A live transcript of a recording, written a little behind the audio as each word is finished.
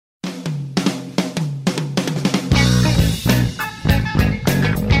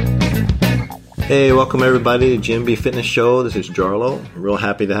Hey, welcome everybody to GMB Fitness Show. This is Jarlo. I'm real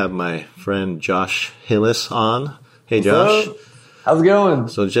happy to have my friend Josh Hillis on. Hey, Josh. What's up? How's it going?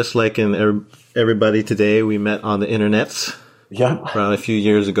 So just like in everybody today, we met on the internets around a few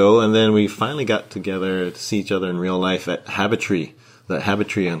years ago, and then we finally got together to see each other in real life at Habitry, the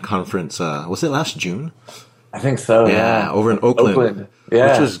Habitry conference. Was it last June? I think so. Yeah, over in Oakland.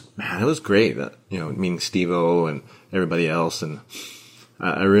 Yeah, which was, man, it was great. Meeting Steve-O and everybody else, and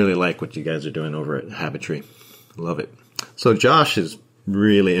I really like what you guys are doing over at Habitry. Love it. So Josh is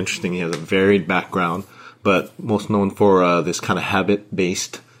really interesting. He has a varied background, but most known for this kind of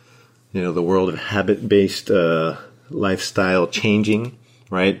habit-based, the world of habit-based lifestyle changing,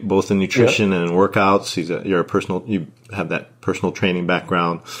 right? Both in nutrition and workouts. You have that personal training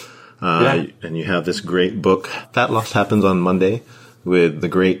background, and you have this great book, Fat Loss Happens on Monday, with the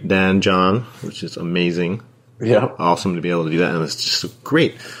great Dan John, which is amazing. Yeah. Awesome to be able to do that. And it's just a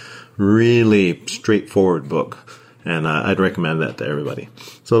great, really straightforward book. And I'd recommend that to everybody.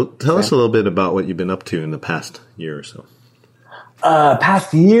 So tell us a little bit about what you've been up to in the past year or so.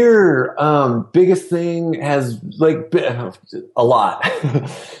 Past year, biggest thing has been a lot.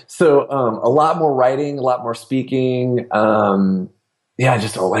 So, a lot more writing, a lot more speaking.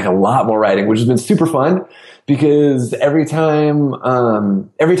 Just a lot more writing, which has been super fun because every time I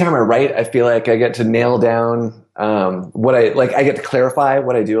write, I feel like I get to nail down, I get to clarify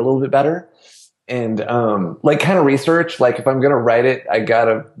what I do a little bit better. And, kind of research, if I'm going to write it, I got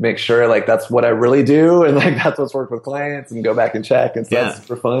to make sure that's what I really do. And that's what's worked with clients and go back and check. And so that's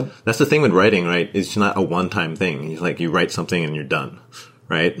super fun. That's the thing with writing, right? It's not a one-time thing. It's you write something and you're done,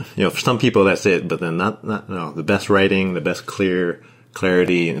 right? For some people that's it, but then no, the best writing, the best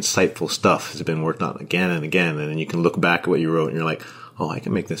clarity and insightful stuff has been worked on again and again. And then you can look back at what you wrote and you're like, oh, I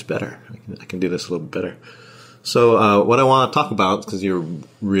can make this better. I can do this a little bit better. So, what I want to talk about, because you're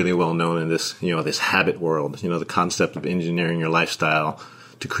really well known in this, this habit world, the concept of engineering your lifestyle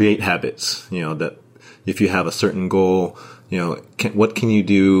to create habits, that if you have a certain goal, what can you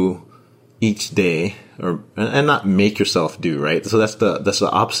do each day and not make yourself do, right? So that's the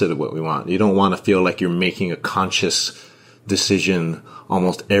opposite of what we want. You don't want to feel like you're making a conscious decision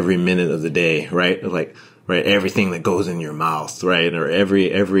almost every minute of the day, right? Right, everything that goes in your mouth, right? Or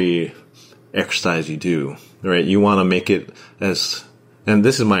every exercise you do, right? You want to make it and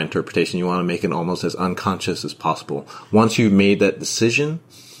this is my interpretation, you want to make it almost as unconscious as possible. Once you've made that decision,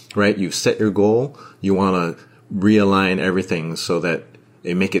 right, you've set your goal, you want to realign everything so that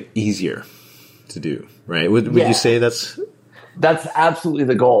it make it easier to do, right? Would you say that's absolutely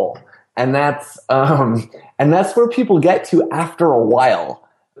the goal? And that's where people get to after a while.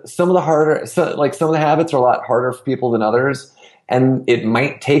 Some of the habits are a lot harder for people than others. And it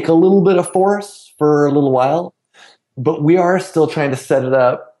might take a little bit of force for a little while, but we are still trying to set it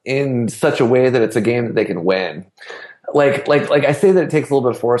up in such a way that it's a game that they can win. Like I say that it takes a little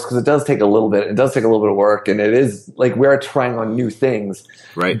bit of force because it does take a little bit. It does take a little bit of work, and it is we are trying on new things.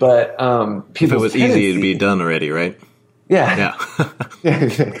 Right. But if it was easy, it'd be done already, right? Yeah. Yeah,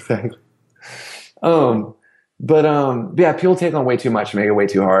 exactly. People take on way too much, make it way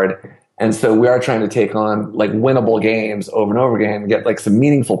too hard. And so we are trying to take on winnable games over and over again and get some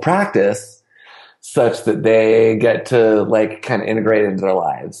meaningful practice such that they get to kind of integrate it into their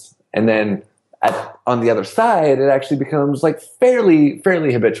lives. And then on the other side, it actually becomes fairly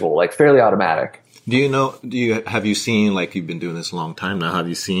habitual, fairly automatic. Have you seen, you've been doing this a long time now, have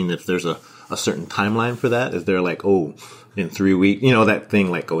you seen if there's a certain timeline for that? Is there in 3 weeks, that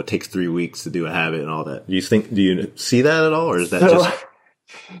thing it takes 3 weeks to do a habit and all that? Do you see that at all? Or is that just...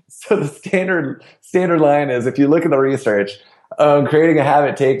 So the standard line is, if you look at the research, creating a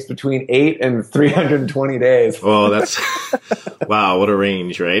habit takes between 8 and 320 days. Oh, that's wow! What a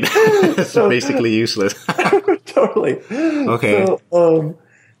range, right? It's basically useless. Totally. Okay. So,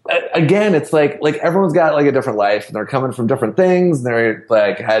 again, it's everyone's got a different life, and they're coming from different things. And they're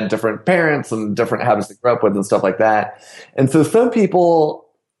had different parents and different habits they grew up with and stuff like that. And so some people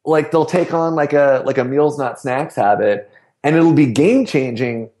they'll take on a meals not snacks habit. And it'll be game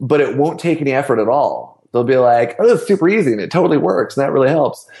changing, but it won't take any effort at all. They'll be like, oh, it's super easy and it totally works. And that really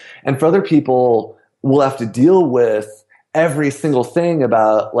helps. And for other people, we'll have to deal with every single thing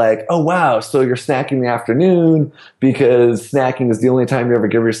about oh, wow, so you're snacking in the afternoon because snacking is the only time you ever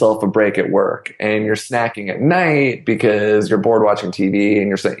give yourself a break at work. And you're snacking at night because you're bored watching TV and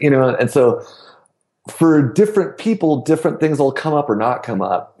you're saying, and so for different people, different things will come up or not come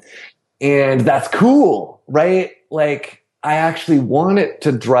up. And that's cool, right? I actually want it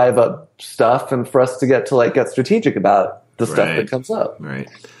to drive up stuff and for us to get strategic about the stuff that comes up. Right.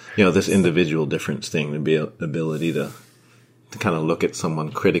 This individual difference thing, the ability to kind of look at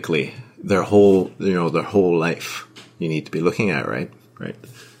someone critically their whole, their whole life you need to be looking at, right? Right.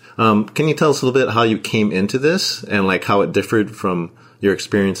 Can you tell us a little bit how you came into this and like how it differed from your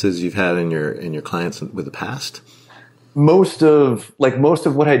experiences you've had in your clients with the past? Most of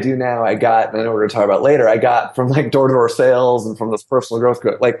what I do now, I got, and I know we're going to talk about later, I got from like door-to-door sales and from this personal growth,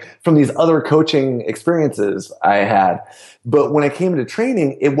 like from these other coaching experiences I had. But when I came into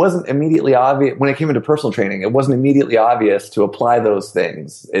training, it wasn't immediately obvious. When I came into personal training, it wasn't immediately obvious to apply those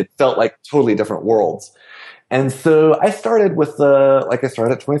things. It felt like totally different worlds. And so I started with I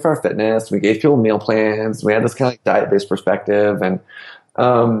started at 24 Hour Fitness. We gave people meal plans. We had this kind of like diet-based perspective. And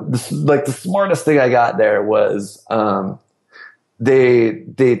the smartest thing I got there was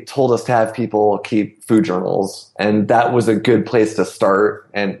they told us to have people keep food journals, and that was a good place to start.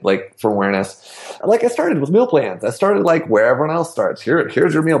 And like for awareness, like I started with meal plans. I started like where everyone else starts. Here's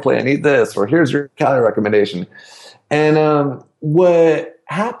your meal plan. Eat this, or here's your calorie recommendation. And what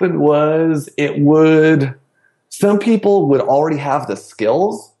happened was some people would already have the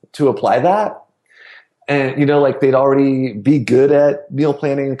skills to apply that. And, like they'd already be good at meal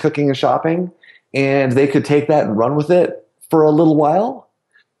planning and cooking and shopping, and they could take that and run with it for a little while.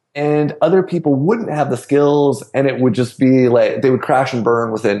 And other people wouldn't have the skills, and it would just be like they would crash and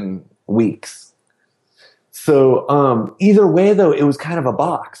burn within weeks. So either way, though, it was kind of a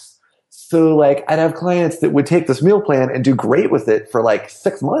box. So like I'd have clients that would take this meal plan and do great with it for like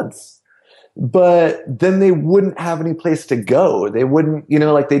 6 months. But then they wouldn't have any place to go. They wouldn't,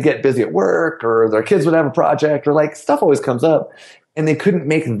 like they'd get busy at work, or their kids would have a project, or like stuff always comes up, and they couldn't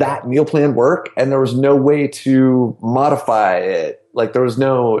make that meal plan work. And there was no way to modify it. Like it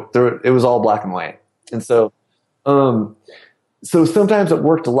was all black and white. And so sometimes it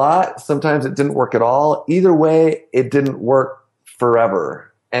worked a lot. Sometimes it didn't work at all. Either way, it didn't work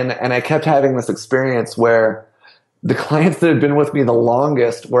forever. And I kept having this experience where the clients that had been with me the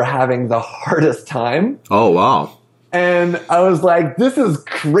longest were having the hardest time. Oh, wow. And I was like, this is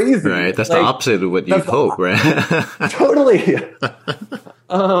crazy. Right. That's like, the opposite of what you hope, right? Totally.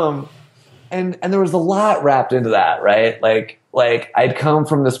 And there was a lot wrapped into that, right? Like I'd come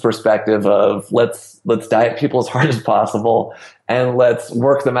from this perspective of let's diet people as hard as possible, and let's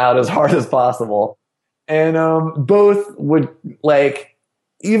work them out as hard as possible. And both would like,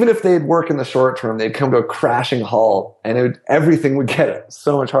 even if they'd work in the short term, they'd come to a crashing halt, and everything would get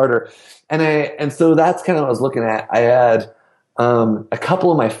so much harder. And so that's kind of what I was looking at. I had a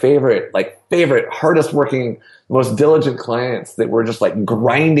couple of my favorite, hardest working, most diligent clients that were just like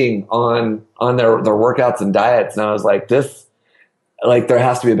grinding on their workouts and diets. And I was like, there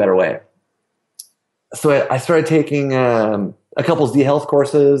has to be a better way. So I started taking a couple Z Health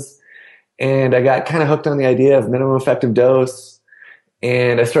courses, and I got kind of hooked on the idea of minimum effective dose.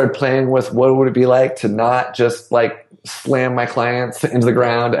 And I started playing with what would it be like to not just like slam my clients into the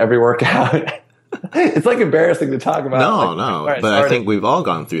ground every workout. It's like embarrassing to talk about. No, but I think we've all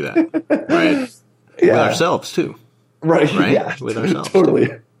gone through that, right? Yeah. With ourselves too. Right? Yeah, with ourselves.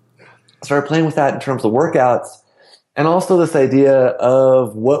 Totally. I started playing with that in terms of workouts, and also this idea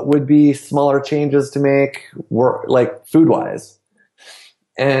of what would be smaller changes to make like food-wise.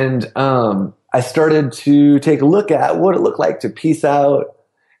 And I started to take a look at what it looked like to piece out,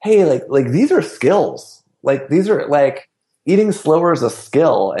 hey, like these are skills. Like these are like eating slower is a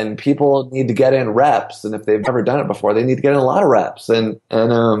skill, and people need to get in reps. And if they've never done it before, they need to get in a lot of reps. And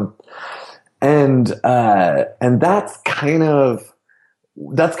that's kind of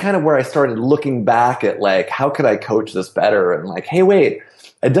where I started looking back at like, how could I coach this better? And like, hey, wait,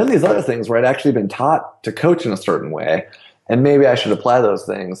 I'd done these other things where I'd actually been taught to coach in a certain way, and maybe I should apply those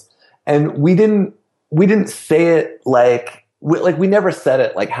things. And we didn't say it we never said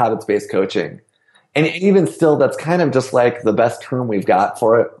it like habits-based coaching. And even still, that's kind of just like the best term we've got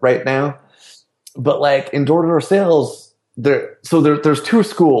for it right now. But like in door-to-door sales, there's two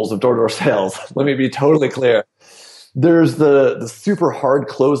schools of door-to-door sales. Let me be totally clear. There's the super hard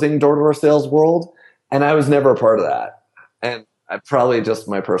closing door-to-door sales world, and I was never a part of that. And I probably just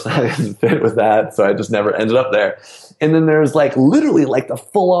my personality doesn't fit with that, so I just never ended up there. And then there's like literally like the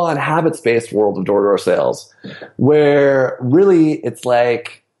full-on habits-based world of door-to-door sales, where really it's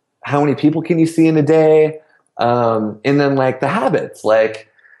like how many people can you see in a day, and then like the habits, like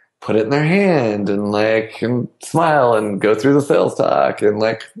put it in their hand and smile and go through the sales talk and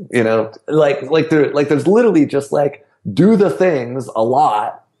there's literally just like do the things a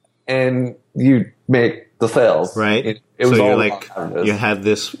lot and you make the sales. Right. It was so you're all like, you had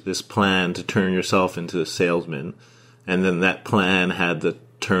this plan to turn yourself into a salesman, and then that plan had to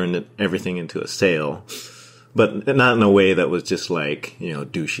turn everything into a sale, but not in a way that was just like,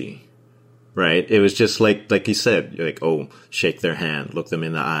 douchey. right? It was just like you said, you're like, oh, shake their hand, look them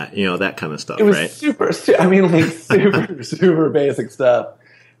in the eye, that kind of stuff, It was right? super, super basic stuff.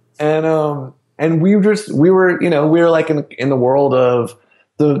 And we were like in the world of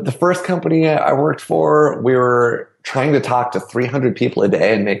the first company I worked for, we were trying to talk to 300 people a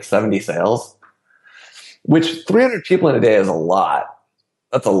day and make 70 sales, which 300 people in a day is a lot.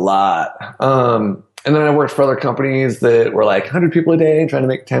 That's a lot. And then I worked for other companies that were like 100 people a day trying to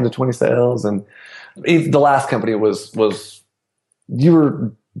make 10 to 20 sales. And the last company was you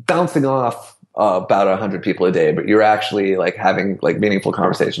were bouncing off about 100 people a day, but you're actually like having like meaningful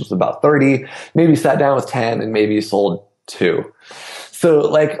conversations with about 30. Maybe you sat down with 10 and maybe you sold 2. So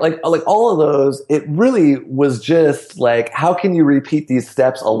like all of those, it really was just like, how can you repeat these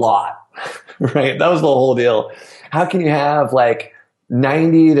steps a lot? Right? That was the whole deal. How can you have like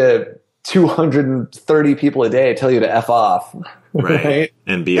 90 to 230 people a day tell you to F off? Right?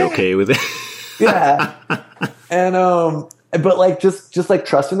 And be okay with it. Yeah. And, but like, just like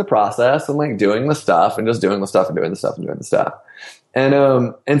trusting the process and like doing the stuff and just doing the stuff and doing the stuff and doing the stuff.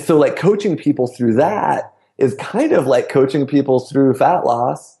 And so like coaching people through that is kind of like coaching people through fat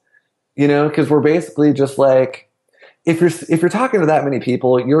loss, cause we're basically just like, if you're talking to that many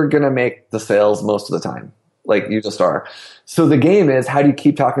people, you're going to make the sales most of the time. Like you just are. So the game is, how do you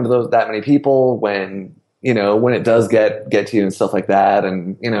keep talking to that many people when it does get to you and stuff like that.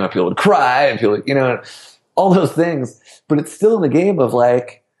 And, people would cry and people, all those things, but it's still in the game of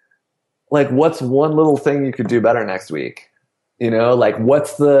like what's one little thing you could do better next week? Like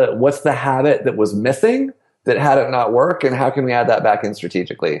what's the habit that was missing that had it not work, and how can we add that back in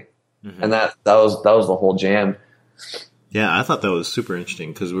strategically? Mm-hmm. And that was the whole jam. Yeah, I thought that was super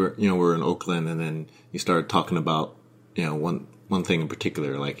interesting because we're in Oakland, and then you started talking about one thing in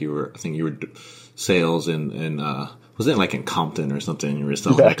particular, like I think you were sales and was it like in Compton or something? You were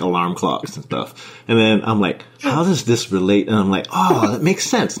selling like alarm clocks and stuff. And then I'm like, how does this relate? And I'm like, oh, that makes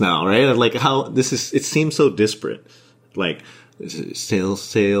sense now, right? Like how it seems so disparate, like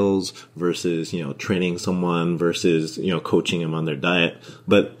sales versus training someone versus coaching them on their diet.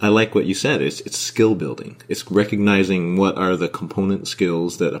 But I like what you said. It's skill building. It's recognizing what are the component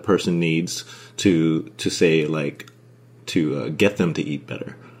skills that a person needs to say like to get them to eat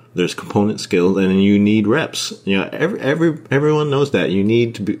better. There's component skills, and you need reps. Everyone knows that you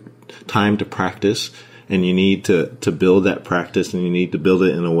need time to practice, and you need to build that practice, and you need to build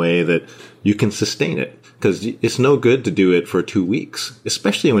it in a way that you can sustain it. Because it's no good to do it for 2 weeks,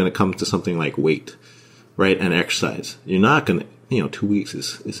 especially when it comes to something like weight, right? And exercise. You're not going to, 2 weeks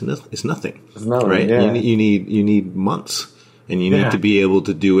is nothing, right? Yeah. You need months, and you need to be able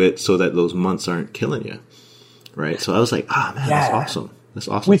to do it so that those months aren't killing you, right? So I was like, man, that's awesome. That's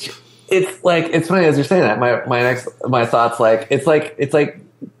awesome. Which it's funny as you're saying that. My thoughts it's like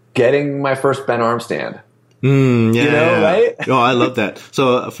getting my first Ben arm stand. Right? Oh, I love that.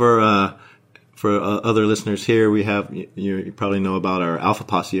 So for other listeners here, we have, you probably know about our Alpha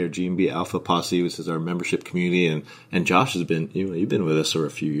Posse, our GMB Alpha Posse, which is our membership community. And Josh has been, you've been with us for a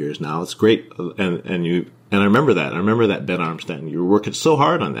few years now. It's great. And I remember that. I remember that Ben arm stand. You were working so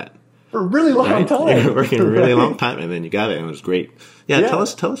hard on that. For a really long time. You were working a really long time, and then you got it, and it was great. Yeah. Tell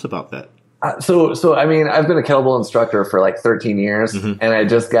us about that. So I mean, I've been a kettlebell instructor for like 13 years, and I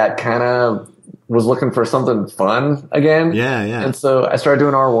just got was looking for something fun again. Yeah. And so I started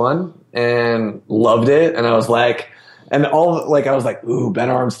doing R1 and loved it. And I was like, I was like, ooh, Ben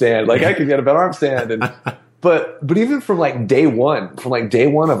arm stand. Like I could get a Ben arm stand. And, but even from day one of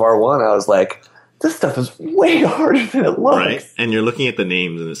R1, I was like, this stuff is way harder than it looks. Right. And you're looking at the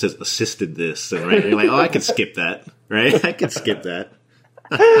names and it says assisted this. And right, you're like, oh, I could skip that. Right. I could skip that.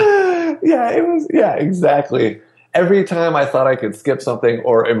 Yeah, exactly. Every time I thought I could skip something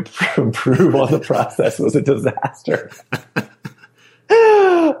or improve on the process was a disaster.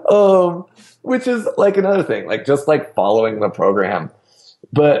 Which is like another thing, like just like following the program.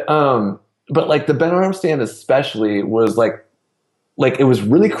 But like the Ben arm stand especially was like it was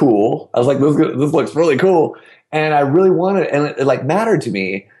really cool. I was like, this looks really cool. And I really wanted it, and it like mattered to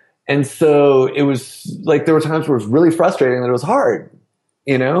me. And so it was like, there were times where it was really frustrating that it was hard,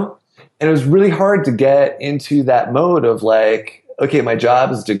 and it was really hard to get into that mode of like, okay, my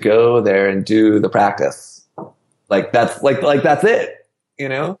job is to go there and do the practice. Like that's that's it,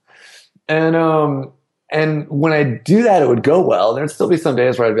 And when I do that, it would go well. There'd still be some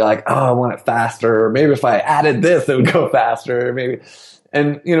days where I'd be like, oh, I want it faster. Or maybe if I added this, it would go faster. Maybe.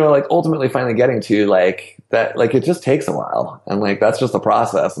 And, like ultimately finally getting to like that, like it just takes a while. And like, that's just the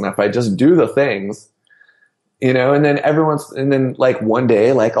process. And if I just do the things, and then like one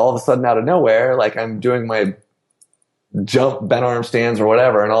day, like all of a sudden out of nowhere, like I'm doing my jump bent arm stands or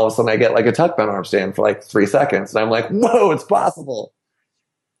whatever. And all of a sudden I get like a tuck bent arm stand for like 3 seconds. And I'm like, whoa, it's possible.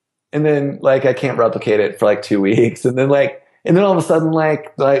 And then like, I can't replicate it for like 2 weeks. And then all of a sudden,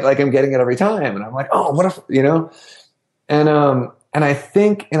 like I'm getting it every time. And I'm like, oh, what if, and I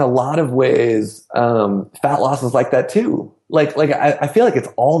think in a lot of ways, fat loss is like that too. I feel like it's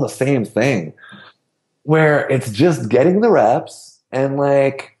all the same thing where it's just getting the reps and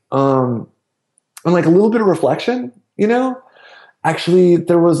a little bit of reflection, Actually,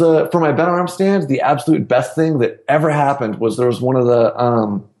 there was for my bent arm stand, the absolute best thing that ever happened was there was one of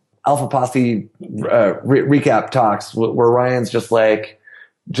the Alpha Posse recap talks where Ryan's just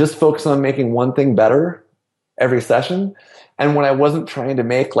focus on making one thing better every session. And when I wasn't trying to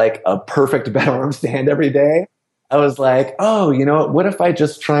make like a perfect bent arm stand every day, I was like, oh, what if I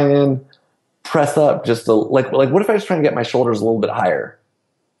just try and press up just what if I just try and get my shoulders a little bit higher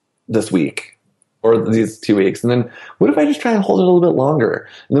this week? Or these 2 weeks. And then what if I just try and hold it a little bit longer?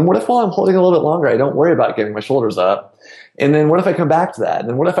 And then what if while I'm holding it a little bit longer, I don't worry about getting my shoulders up? And then what if I come back to that? And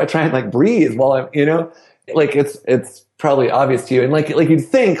then what if I try and like breathe while I'm, it's probably obvious to you. And like you'd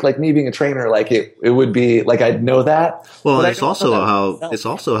think like me being a trainer, like it would be like, I'd know that. Well, it's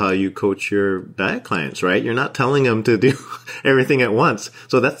also how you coach your diet clients, right? You're not telling them to do everything at once.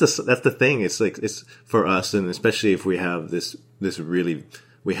 So that's the thing. It's like, it's for us. And especially if we have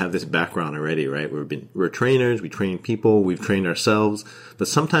we have this background already, right? We're trainers, we train people, we've trained ourselves, but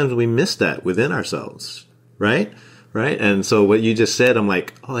sometimes we miss that within ourselves, right? Right? And so what you just said, I'm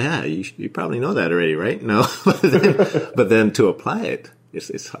like, oh yeah, you probably know that already, right? No, but then to apply it,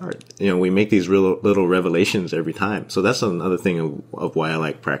 it's hard. We make these little revelations every time. So that's another thing of why I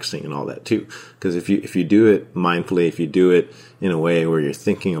like practicing and all that too. Because if you do it mindfully, if you do it in a way where you're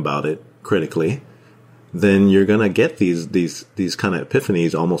thinking about it critically, then you're gonna get these kind of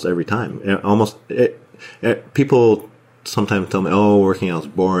epiphanies almost every time. People sometimes tell me, "Oh, working out's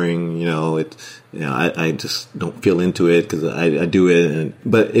boring." I just don't feel into it because I do it,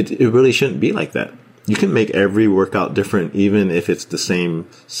 but it really shouldn't be like that. You can make every workout different, even if it's the same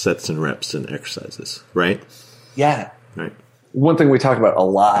sets and reps and exercises, right? Yeah. Right. One thing we talk about a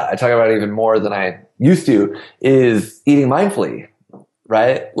lot, I talk about even more than I used to, is eating mindfully,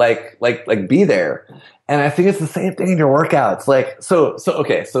 right? Like be there. And I think it's the same thing in your workouts.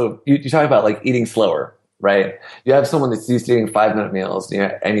 So you talk about like eating slower, right? You have someone that's used to eating 5-minute meals,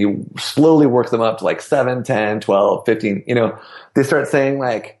 and you slowly work them up to like 7, 10, 12, 15, they start saying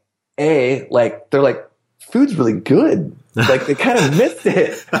they're like, food's really good. Like they kind of missed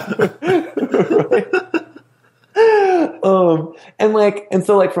it. Right? And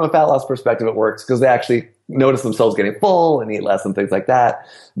so from a fat loss perspective, it works because they actually notice themselves getting full and eat less and things like that.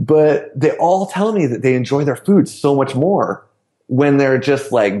 But they all tell me that they enjoy their food so much more when they're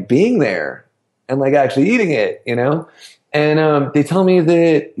just like being there and like actually eating it, And they tell me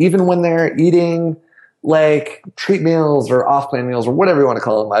that even when they're eating like treat meals or off-plan meals or whatever you want to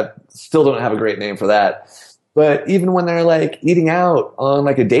call them, I still don't have a great name for that. But even when they're like eating out on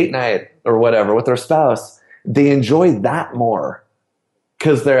like a date night or whatever with their spouse, they enjoy that more.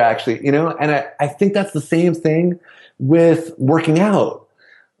 Because they're actually, and I think that's the same thing with working out.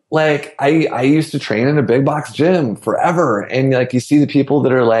 Like I used to train in a big box gym forever. And like you see the people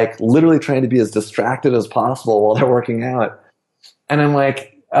that are like literally trying to be as distracted as possible while they're working out. And I'm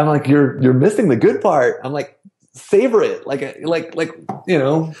like, you're missing the good part. I'm like, savor it.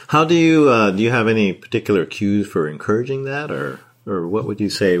 How do you have any particular cues for encouraging that or what would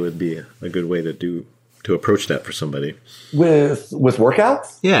you say would be a good way to approach that for somebody? With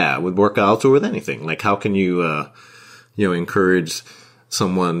workouts? Yeah, with workouts or with anything. Like how can you, encourage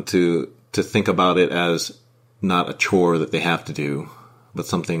someone to think about it as not a chore that they have to do, but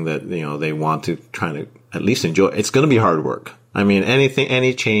something that, they want to try to at least enjoy. It's going to be hard work. I mean,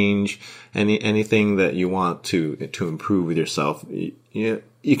 any change, anything that you want to improve with yourself, you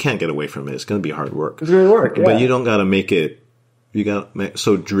can't get away from it. It's going to be hard work. It's going to work, yeah. But you don't got to make it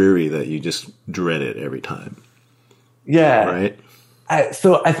so dreary that you just dread it every time. Yeah. Right? I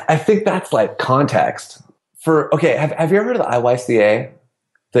think that's like context. Have you ever heard of the IYCA?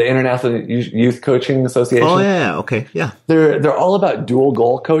 The International Youth Coaching Association? Oh, yeah. Okay. Yeah. They're all about dual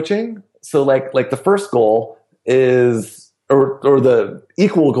goal coaching. So like the first goal is, or the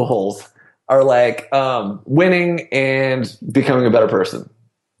equal goals are like winning and becoming a better person.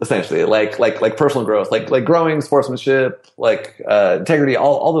 Essentially, like personal growth, like growing, sportsmanship, integrity,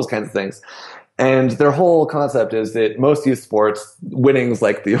 all those kinds of things. And their whole concept is that most youth sports, winning's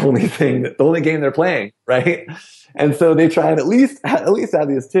like the only game they're playing, right? And so they try and at least have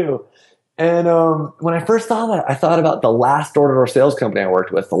these two. And when I first saw that, I thought about the last door-to-door sales company I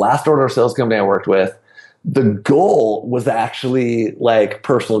worked with. The last door-to-door sales company I worked with, the goal was actually like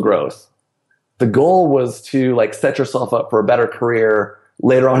personal growth. The goal was to like set yourself up for a better career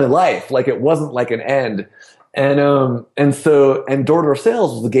later on in life. Like it wasn't like an end. And door-to-door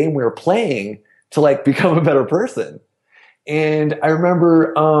sales was the game we were playing to like become a better person. And I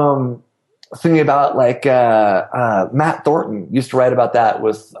remember thinking about like Matt Thornton used to write about that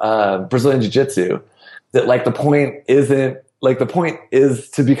with Brazilian Jiu-Jitsu, that like the point is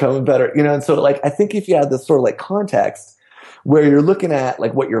to become better, you know. And so like I think if you have this sort of like context where you're looking at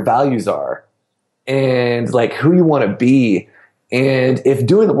like what your values are and like who you want to be, and if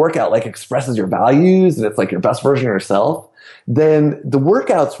doing the workout like expresses your values and it's like your best version of yourself, then the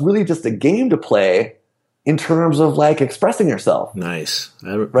workout's really just a game to play in terms of like expressing yourself. Nice.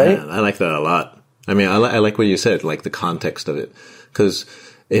 Right? Man, I like that a lot. I mean, I like what you said, like the context of it. Because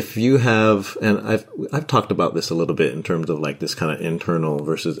if you have, and I've talked about this a little bit in terms of like this kind of internal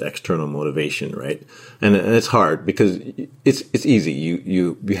versus external motivation, right? And it's hard because it's easy.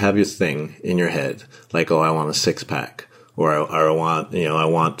 You have this thing in your head, like, oh, I want a six pack, or I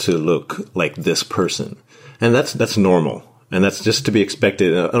want to look like this person. And that's normal. And that's just to be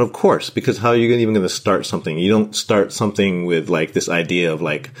expected. And of course, because how are you even going to start something? You don't start something with like this idea of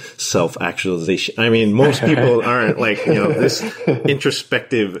like self-actualization. I mean, most people aren't like, this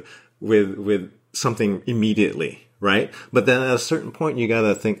introspective with something immediately, right? But then at a certain point, you got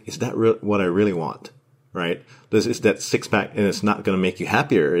to think, is that what I really want? Right? Is that six pack and it's not going to make you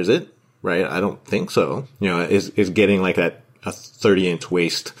happier, is it? Right? I don't think so. Is getting like a 30-inch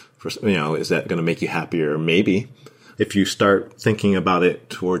waist for, is that going to make you happier? Maybe. If you start thinking about it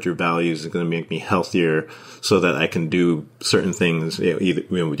towards your values, it's going to make me healthier so that I can do certain things, either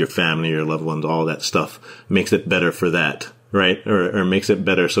with your family, your loved ones, all that stuff makes it better for that, right? Or makes it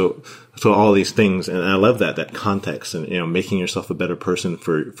better. So all these things, and I love that context and, making yourself a better person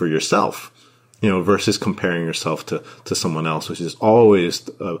for yourself, versus comparing yourself to someone else, which is always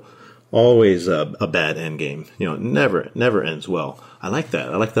a bad end game. Never ends well. I like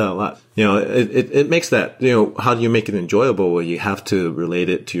that. I like that a lot. It makes that, how do you make it enjoyable? Well, you have to relate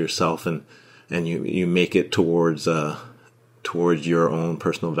it to yourself and you make it towards your own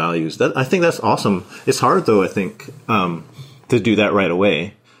personal values. I think that's awesome. It's hard though, I think, to do that right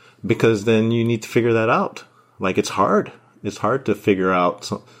away, because then you need to figure that out. Like it's hard. It's hard to figure out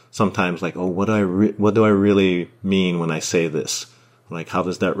sometimes like, oh, what do I really mean when I say this? Like, how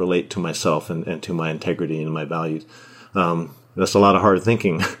does that relate to myself and to my integrity and my values? That's a lot of hard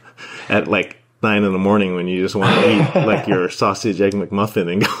thinking at like 9 a.m. when you just want to eat like your sausage egg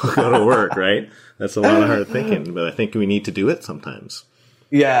McMuffin and go to work, right? That's a lot of hard thinking, but I think we need to do it sometimes.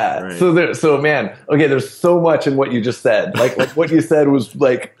 Yeah. Right. So man, okay, there's so much in what you just said. Like what you said was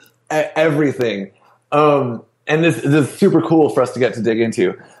like everything. And this is super cool for us to get to dig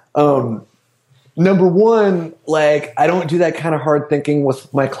into. Number one, like I don't do that kind of hard thinking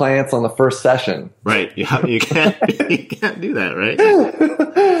with my clients on the first session. Right. You can't do that, right?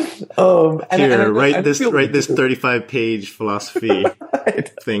 Write this 35-page philosophy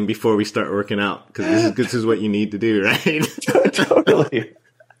thing before we start working out, because this is what you need to do, right? Totally.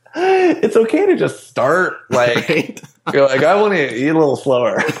 It's okay to just start like, right? You're like, I want to eat a little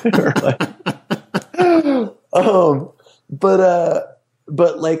slower.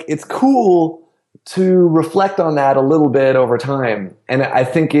 But like it's cool to reflect on that a little bit over time. And I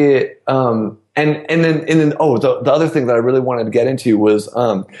think it, the other thing that I really wanted to get into was,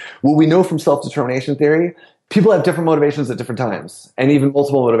 what we know from self-determination theory, people have different motivations at different times, and even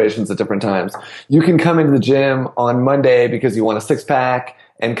multiple motivations at different times. You can come into the gym on Monday because you want a six pack,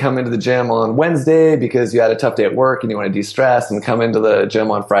 and come into the gym on Wednesday because you had a tough day at work and you want to de-stress, and come into the gym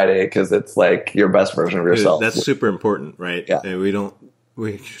on Friday because it's like your best version of yourself. That's super important, right? Yeah. And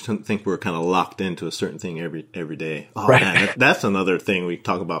we shouldn't think we're kind of locked into a certain thing every day. Oh, right. Man, that's another thing we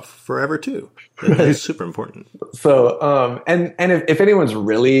talk about forever too. That's super important. So, and if anyone's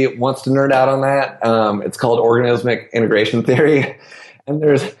really wants to nerd out on that, it's called organismic integration theory. And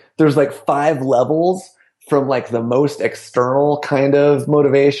there's like 5 levels from like the most external kind of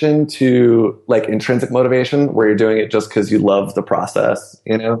motivation to like intrinsic motivation, where you're doing it just because you love the process,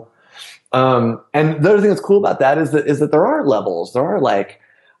 And the other thing that's cool about that is that there are levels. There are like,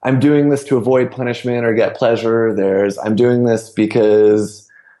 I'm doing this to avoid punishment or get pleasure. I'm doing this because,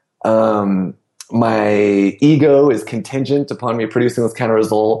 my ego is contingent upon me producing this kind of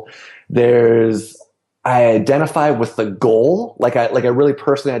result. I identify with the goal. Like I really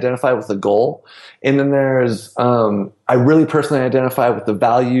personally identify with the goal. And then I really personally identify with the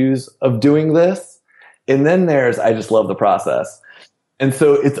values of doing this. And then I just love the process. And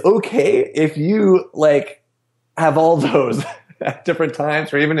so it's okay if you like have all those at different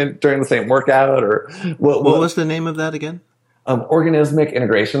times, or even during the same workout, or what was the name of that again? Organismic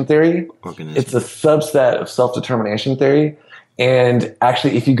integration theory. It's a subset of self-determination theory. And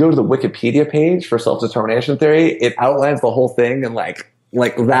actually, if you go to the Wikipedia page for self-determination theory, it outlines the whole thing in like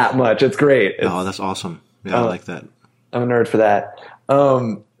that much. It's great. That's awesome. Yeah, I like that. I'm a nerd for that.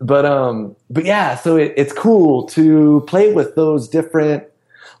 But yeah, so it's cool to play with those different,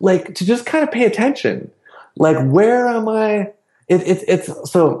 like, to just kind of pay attention. Like, where am I?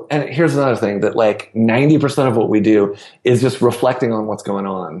 It's so, and here's another thing that like 90% of what we do is just reflecting on what's going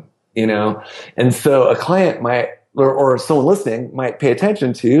on, you know? And so a client might, or someone listening might pay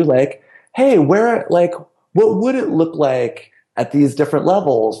attention to like, hey, what would it look like at these different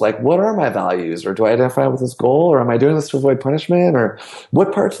levels? Like, what are my values? Or do I identify with this goal? Or am I doing this to avoid punishment? Or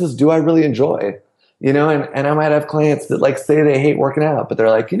what parts of this do I really enjoy? You know, and I might have clients that like say they hate working out, but they're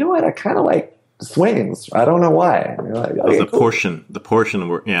like, you know what? I kind of like swings. I don't know why. And you're like, okay, the portion of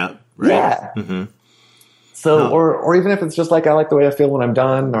work. Yeah. Right. Yeah. Mm-hmm. So, or even if it's just like, I like the way I feel when I'm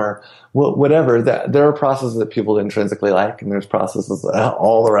done, or whatever, that there are processes that people intrinsically like, and there's processes,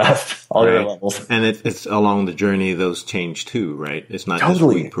 all the rest, all the other levels. And it's along the journey, those change too, right? It's not just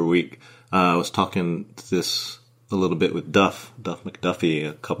week per week. I was talking this a little bit with Duff McDuffie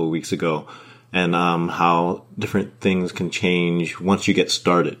a couple of weeks ago, and how different things can change once you get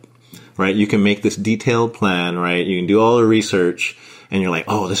started, right? You can make this detailed plan, right? You can do all the research, and you're like,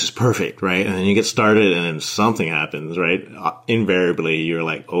 oh, this is perfect, right? And then you get started, and then something happens, right? Invariably, you're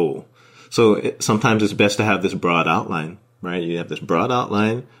like, oh. So sometimes it's best to have this broad outline, right? You have this broad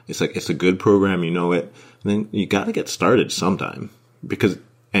outline. It's like, it's a good program, you know it. And then you got to get started sometime,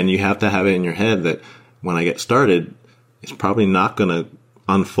 and you have to have it in your head that when I get started, it's probably not going to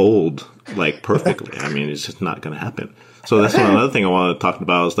unfold like perfectly. I mean, it's just not going to happen. So that's another thing I want to talk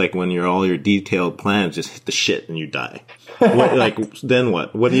about is like when all your detailed plans just hit the shit and you die. Then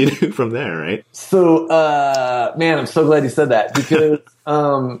what? What do you do from there, right? So, man, I'm so glad you said that because,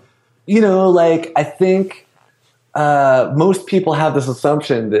 you know, like I think most people have this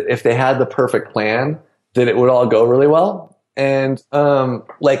assumption that if they had the perfect plan, that it would all go really well. And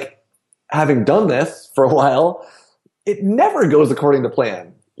like having done this for a while, it never goes according to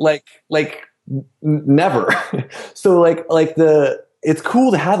plan. Like never. So it's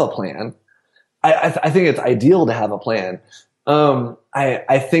cool to have a plan. I think it's ideal to have a plan.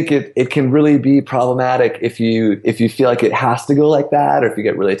 I think it can really be problematic if you feel like it has to go like that, or if you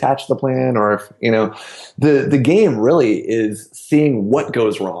get really attached to the plan, or if, you know, the game really is seeing what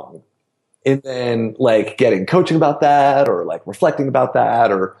goes wrong and then like getting coaching about that, or like reflecting about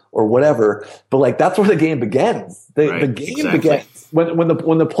that, or whatever. But like, that's where the game begins. The game begins when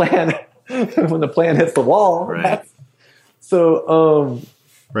the plan when the plan hits the wall. Right. So,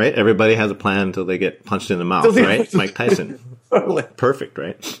 right. Everybody has a plan until they get punched in the mouth, right? Mike Tyson. Totally. Perfect,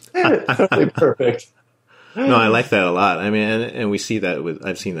 right? Totally perfect. No, I like that a lot. I mean, and we see that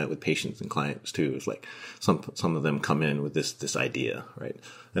I've seen that with patients and clients too. It's like some of them come in with this idea, right?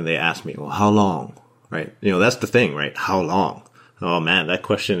 And they ask me, well, how long? Right? You know, that's the thing, right? How long? Oh man, that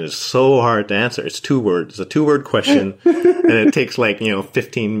question is so hard to answer. It's 2 words. It's a 2-word question, and it takes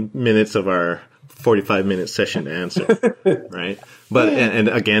 15 minutes of our 45-minute session to answer, right? But and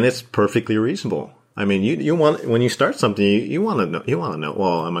again, it's perfectly reasonable. I mean, you want, when you start something, you want to know.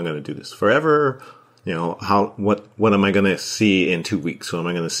 Well, am I going to do this forever? You know, what am I going to see in 2 weeks? What am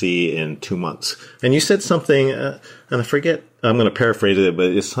I going to see in 2 months? And you said something, and I forget. I'm going to paraphrase it,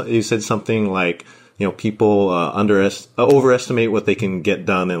 but you said something like, you know, people overestimate what they can get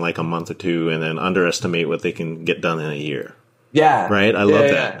done in like a month or 2, and then underestimate what they can get done in a year. Yeah. Right? I love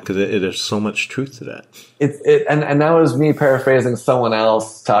that because there's so much truth to that. And that was me paraphrasing someone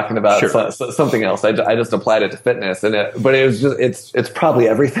else talking about something else. I just applied it to fitness, but it was just, it's probably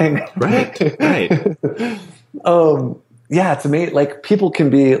everything. Right. Yeah, to me, like people can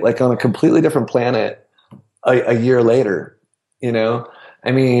be like on a completely different planet a year later, you know?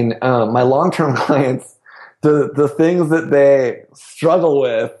 I mean, my long-term clients, the things that they struggle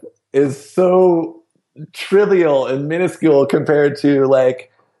with is so trivial and minuscule compared to like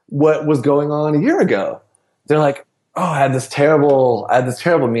what was going on a year ago. They're like, oh, I had this terrible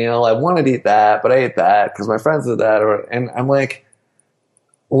meal. I wanted to eat that, but I ate that because my friends did that. And I'm like,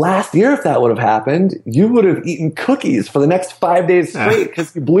 last year, if that would have happened, you would have eaten cookies for the next 5 days straight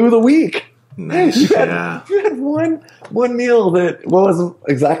because you blew the week. Nice. You had one meal that wasn't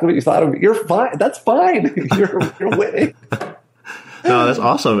exactly what you thought of. You're fine. That's fine. You're winning. No, that's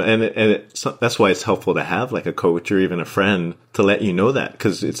awesome. And that's why it's helpful to have like a coach or even a friend to let you know that,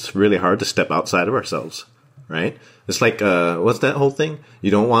 because it's really hard to step outside of ourselves, right? It's like, what's that whole thing? You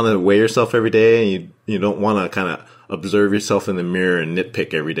don't want to weigh yourself every day, and you don't want to kind of observe yourself in the mirror and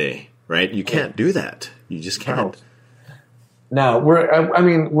nitpick every day, right? You can't do that. You just can't. No,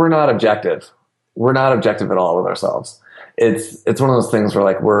 we're not objective. We're not objective at all with ourselves. It's one of those things where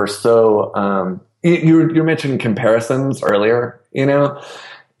like we're so you're mentioning comparisons earlier, you know?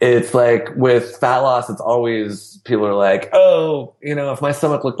 It's like with fat loss, it's always people are like, oh, you know, if my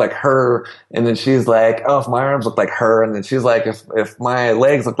stomach looked like her, and then she's like, oh, if my arms look like her, and then she's like, if my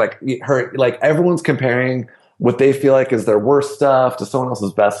legs look like her, like everyone's comparing what they feel like is their worst stuff to someone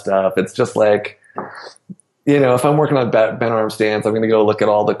else's best stuff. It's just like, you know, if I'm working on bent arm stands, I'm going to go look at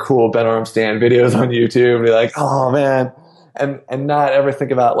all the cool bent arm stand videos on YouTube and be like, oh man, and not ever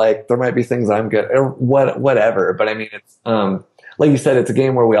think about like there might be things I'm good or whatever. But I mean, it's like you said, it's a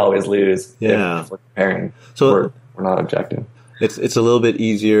game where we always lose. Yeah. If we're comparing. So we're not objective. It's a little bit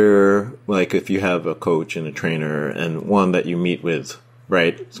easier, like if you have a coach and a trainer and one that you meet with,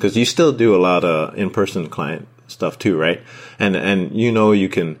 right? Because you still do a lot of in-person client stuff too, right? And you know you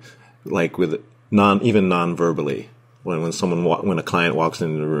can, like with even non-verbally, when a client walks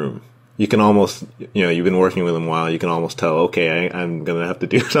into the room, you can almost, you know, you've been working with them a while, you can almost tell, okay, I'm going to have to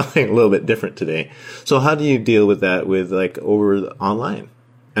do something a little bit different today. So how do you deal with that with like over online?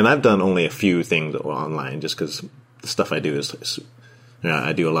 And I've done only a few things online just because the stuff I do is you know,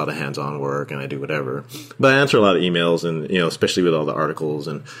 I do a lot of hands-on work and I do whatever. But I answer a lot of emails and, you know, especially with all the articles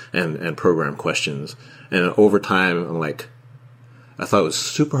and program questions. And over time, I'm like, I thought it was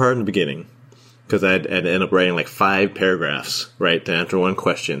super hard in the beginning, because I'd end up writing like 5 paragraphs, right, to answer one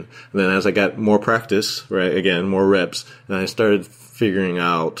question. And then as I got more practice, right, again, more reps, and I started figuring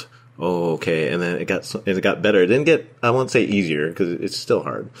out, oh, okay, and then it got better. It didn't get, I won't say easier, because it's still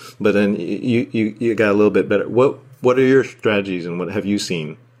hard. But then you got a little bit better. What are your strategies, and what have you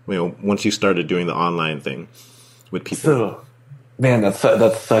seen, you know, once you started doing the online thing with people? So, man, that's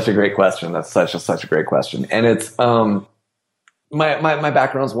such a great question. That's such a great question. And it's my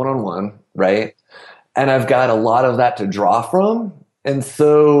background's one-on-one, right? And I've got a lot of that to draw from. And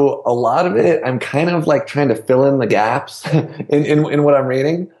so a lot of it, I'm kind of like trying to fill in the gaps in what I'm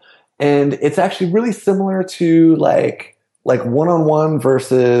reading. And it's actually really similar to like one-on-one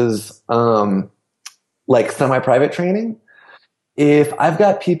versus like semi-private training. If I've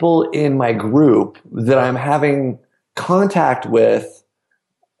got people in my group that I'm having contact with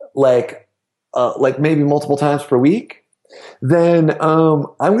like maybe multiple times per week, then I'm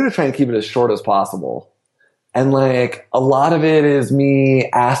going to try and keep it as short as possible. And like a lot of it is me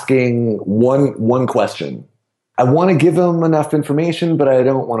asking one question. I want to give them enough information, but I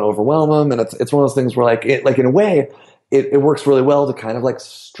don't want to overwhelm them. And it's one of those things where like in a way, it works really well to kind of like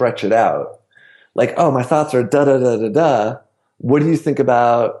stretch it out. Like, oh, my thoughts are da da da da da. What do you think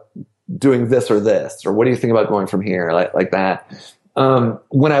about doing this or this? Or what do you think about going from here? Like that.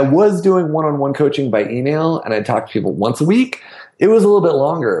 When I was doing one-on-one coaching by email and I talked to people once a week, it was a little bit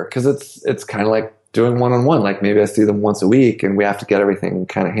longer because it's kind of like doing one-on-one. Like maybe I see them once a week and we have to get everything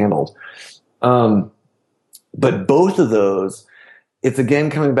kind of handled. But both of those, it's again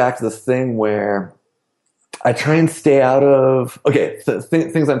coming back to this thing where I try and stay out of, okay, so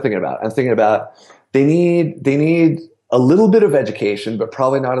things I'm thinking about. I'm thinking about they need a little bit of education, but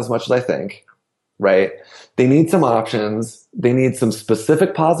probably not as much as I think, right? They need some options. They need some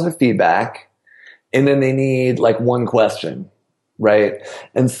specific positive feedback. And then they need like one question, right?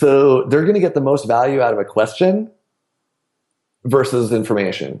 And so they're going to get the most value out of a question versus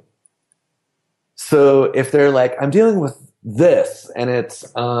information. So if they're like, I'm dealing with this and it's,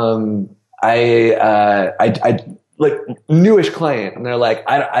 I like newish client and they're like,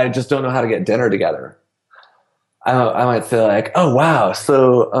 I just don't know how to get dinner together. I might say like, oh wow,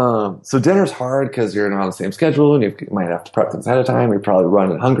 so dinner's hard because you're not on the same schedule and you might have to prep things ahead of time. You're probably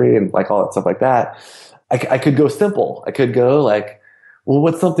running hungry and like all that stuff like that. I could go simple. I could go like, well,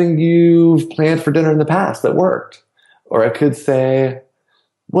 what's something you've planned for dinner in the past that worked? Or I could say,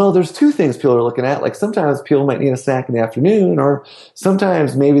 well, there's 2 things people are looking at. Like sometimes people might need a snack in the afternoon, or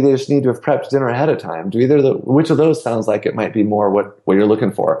sometimes maybe they just need to have prepped dinner ahead of time. Which of those sounds like it might be more what you're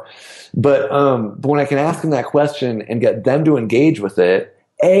looking for? But when I can ask them that question and get them to engage with it,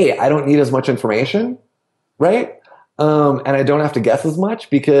 I don't need as much information, right? And I don't have to guess as much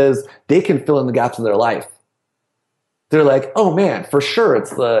because they can fill in the gaps in their life. They're like, oh man, for sure it's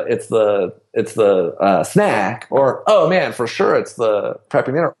the snack, or oh man, for sure it's the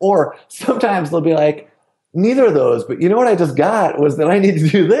prepping dinner. Or sometimes they'll be like, neither of those, but you know what I just got was that I need to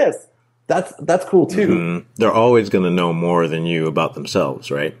do this. That's cool too. Mm-hmm. They're always going to know more than you about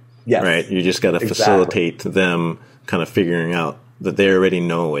themselves, right? Yes. Right. You just got to facilitate them kind of figuring out that they already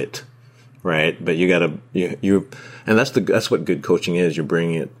know it, right? But you got to and that's what good coaching is. You're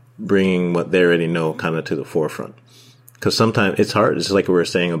bringing what they already know kind of to the forefront. Because sometimes it's hard. It's like we were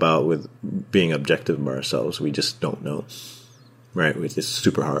saying about with being objective of ourselves. We just don't know, right? It's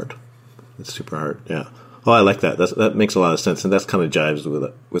super hard. It's super hard. Yeah. Oh, I like that. That makes a lot of sense, and that's kind of jives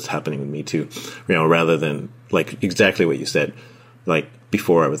with what's happening with me too. Rather than like exactly what you said. Like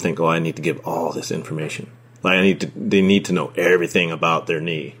before, I would think, oh, I need to give all this information. Like they need to know everything about their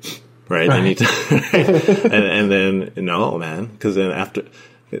knee, right? They need to, right? and then no, man, because then after.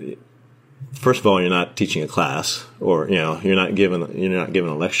 First of all, you're not teaching a class, or you're not giving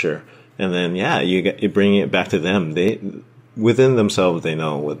a lecture, and then you're bringing it back to them. Within themselves, they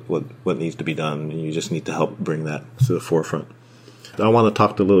know what needs to be done, and you just need to help bring that to the forefront. I want to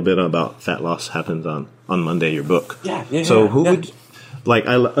talk a little bit about Fat Loss Happens on Monday, your book. So who would like?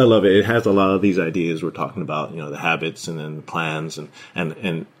 I love it. It has a lot of these ideas we're talking about. The habits and then the plans,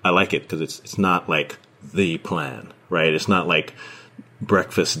 and I like it because it's not like the plan, right? It's not like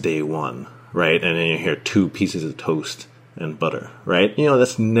breakfast day one. Right, and then you hear 2 pieces of toast and butter. Right,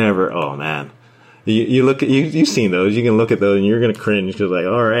 that's never. Oh man, you look at you've seen those. You can look at those and you're gonna cringe because like,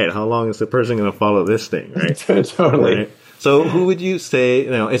 all right, how long is the person gonna follow this thing? Right, totally. Right? So who would you say?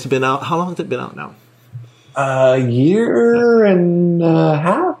 It's been out. How long has it been out now? A year and a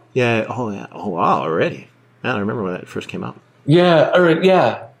half. Yeah. Oh yeah. Oh wow. Already. Man, I remember when that first came out. Yeah. All right.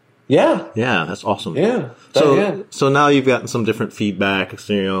 Yeah. Yeah. Yeah, that's awesome. Yeah. So now you've gotten some different feedback,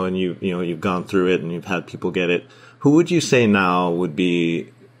 and you've gone through it and you've had people get it. Who would you say now would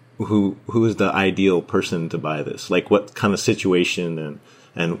be who is the ideal person to buy this? Like what kind of situation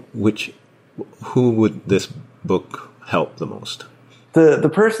and who would this book help the most?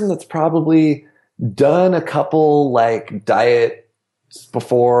 The person that's probably done a couple like diets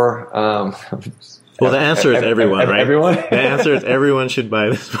before. Well, the answer is everyone, right? Everyone. The answer is everyone should buy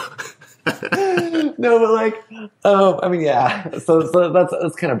this book. No, but like, I mean, yeah. So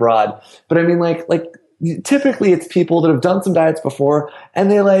that's kind of broad. But I mean, like typically it's people that have done some diets before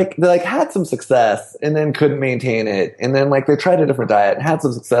and they had some success and then couldn't maintain it, and then like they tried a different diet and had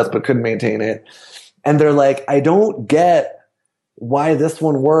some success but couldn't maintain it, and they're like, I don't get why this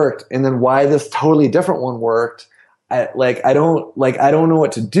one worked and then why this totally different one worked. I don't know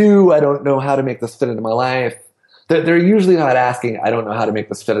what to do. I don't know how to make this fit into my life. They're usually not asking, I don't know how to make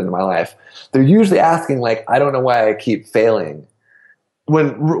this fit into my life. They're usually asking, like, I don't know why I keep failing.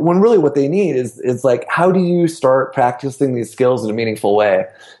 When really what they need is like, how do you start practicing these skills in a meaningful way?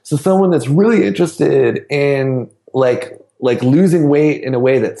 So someone that's really interested in like losing weight in a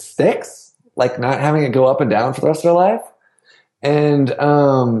way that sticks, like not having it go up and down for the rest of their life, and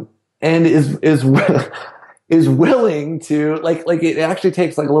is willing to like it actually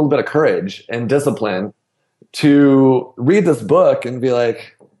takes like a little bit of courage and discipline to read this book and be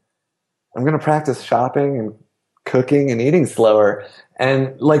like, I'm going to practice shopping and cooking and eating slower.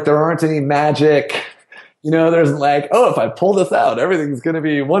 And like, there aren't any magic, there's like, oh, if I pull this out, everything's going to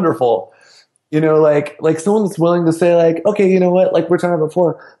be wonderful. Like someone that's willing to say like, okay, you know what? Like we're talking about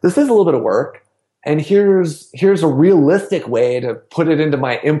before, this is a little bit of work. And here's a realistic way to put it into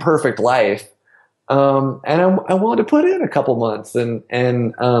my imperfect life. And I wanted to put in a couple months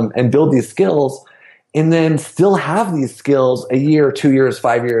and build these skills, and then still have these skills a year, 2 years,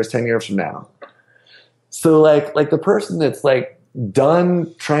 5 years, 10 years from now. So like the person that's like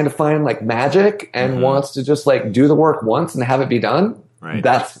done trying to find like magic and wants to just like do the work once and have it be done. Right.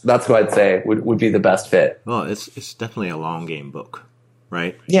 That's what I'd say would be the best fit. Well, it's definitely a long game book,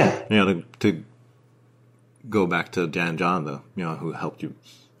 right? Yeah. To go back to Dan John, who helped you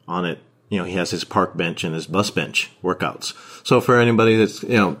on it. He has his park bench and his bus bench workouts. So for anybody that's,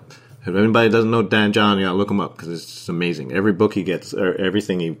 if anybody doesn't know Dan John, look him up because it's just amazing. Every book he gets, or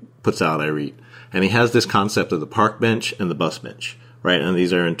everything he puts out, I read. And he has this concept of the park bench and the bus bench, right? And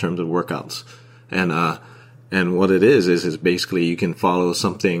these are in terms of workouts. And what it is basically you can follow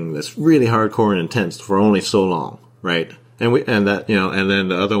something that's really hardcore and intense for only so long, right? And then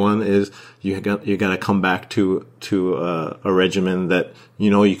the other one is you got to come back to a regimen that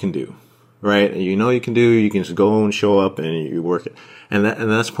you can do. Right? You can just go and show up and you work it. And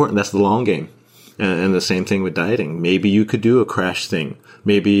that's important. That's the long game. And the same thing with dieting. Maybe you could do a crash thing.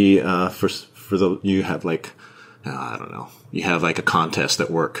 Maybe, you have like, I don't know, you have like a contest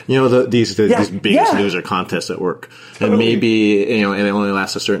at work. These Biggest Loser contests at work. Totally. And maybe, and it only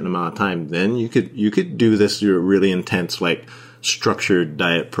lasts a certain amount of time. Then you could do this, your really intense, like structured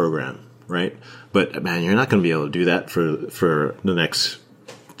diet program. Right? But man, you're not going to be able to do that for the next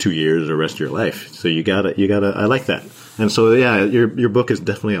 2 years or the rest of your life. So you gotta, I like that. And so, yeah, your book is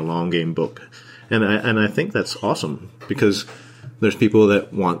definitely a long game book. And I think that's awesome because there's people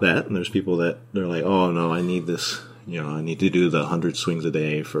that want that and there's people that they're like, oh no, I need this, I need to do the 100 swings a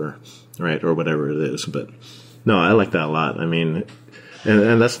day or whatever it is. But No, I like that a lot. I mean,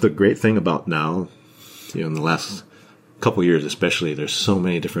 and that's the great thing about now, in the last couple years especially, there's so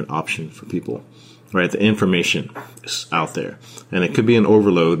many different options for people, right? The information is out there, and it could be an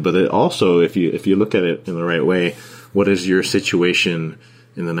overload, but it also, if you look at it in the right way, what is your situation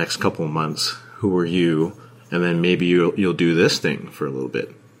in the next couple of months? Who are you? And then maybe you'll do this thing for a little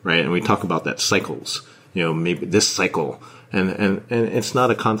bit, right? And we talk about that cycles, maybe this cycle. And it's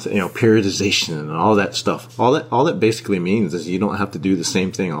not a constant, periodization and all that stuff. All that basically means is you don't have to do the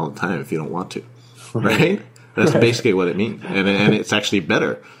same thing all the time if you don't want to, right? That's basically what it means. And it's actually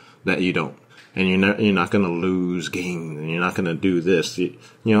better that you don't. And you're not going to lose gain, and you're not going to do this. We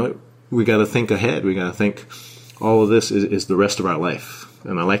got to think ahead. We got to think all of this is the rest of our life.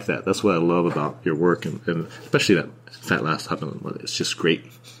 And I like that. That's what I love about your work, and especially that last one. It's just great.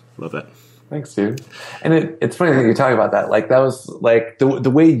 Love that. Thanks, dude. And it's funny that you talk about that. Like, that was like the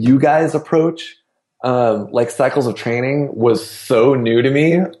way you guys approach like cycles of training was so new to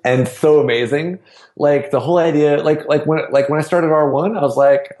me and so amazing. Like, the whole idea, like when I started R1, I was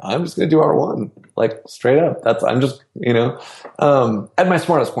like, I'm just gonna do R1, like, straight up. I'm just, at my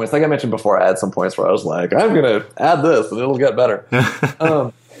smartest points, like I mentioned before, I had some points where I was like, I'm gonna add this and it'll get better.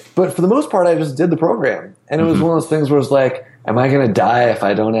 But for the most part, I just did the program, and it was one of those things where it's like, am I going to die if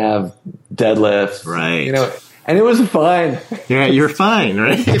I don't have deadlifts? Right. And it was fine. Yeah, you're fine,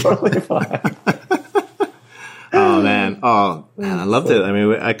 right? Totally fine. Oh, man, I loved it. I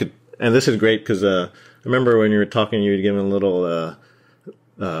mean, and this is great because I remember when you were talking, you were giving little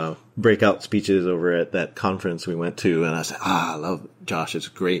breakout speeches over at that conference we went to, and I said, I love Josh. It's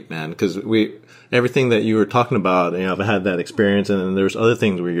great, man, because everything that you were talking about, I've had that experience, and then there's other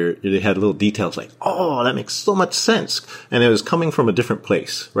things where you had little details like, oh, that makes so much sense, and it was coming from a different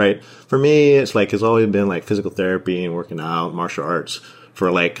place, right? For me, it's always been like physical therapy and working out, martial arts for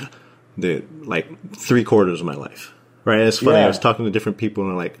like 3/4 of my life, right? It's funny. Yeah. I was talking to different people,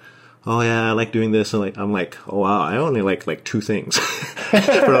 and they're like, oh yeah, I like doing this, and I'm like, oh wow, I only like 2 things. For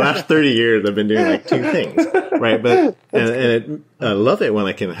the last 30 years, I've been doing like 2 things, right? But I love it when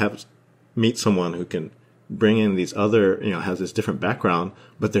I can meet someone who can bring in these other, has this different background,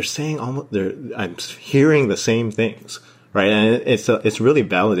 but they're saying I'm hearing the same things, right? And it's really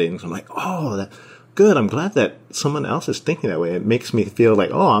validating. So I'm like, oh, good. I'm glad that someone else is thinking that way. It makes me feel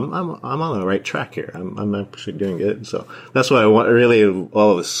like, oh, I'm on the right track here. I'm actually doing good. So that's why I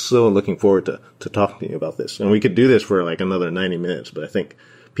was so looking forward to talking to you about this. And we could do this for like another 90 minutes, but I think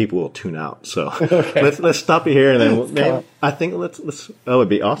people will tune out. So okay. let's stop it here, and then I think let's that would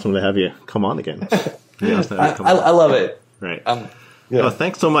be awesome to have you come on again. I love it. Right. Yeah.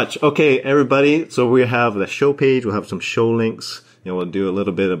 Thanks so much. Okay, everybody. So we have the show page. We'll have some show links. We'll do a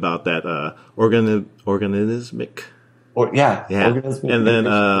little bit about that organismic. Organismic. And then,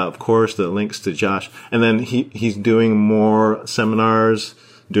 of course, the links to Josh. And then he's doing more seminars,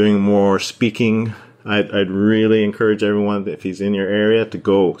 doing more speaking. I'd really encourage everyone, if he's in your area, to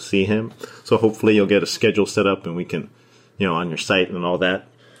go see him. So hopefully you'll get a schedule set up, and we can, on your site and all that.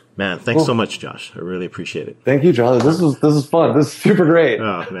 Man, thanks so much, Josh. I really appreciate it. Thank you, John. This is fun. This is super great.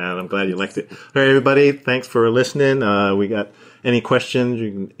 Oh, man, I'm glad you liked it. All right, everybody, thanks for listening. We got any questions,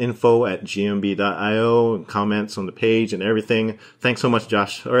 you can info@gmb.io, and comments on the page and everything. Thanks so much,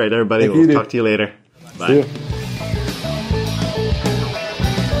 Josh. All right, everybody, we'll talk to you later. Bye.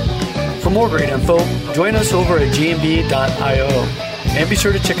 For more great info, join us over at gmb.io. And be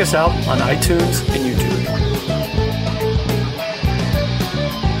sure to check us out on iTunes and YouTube.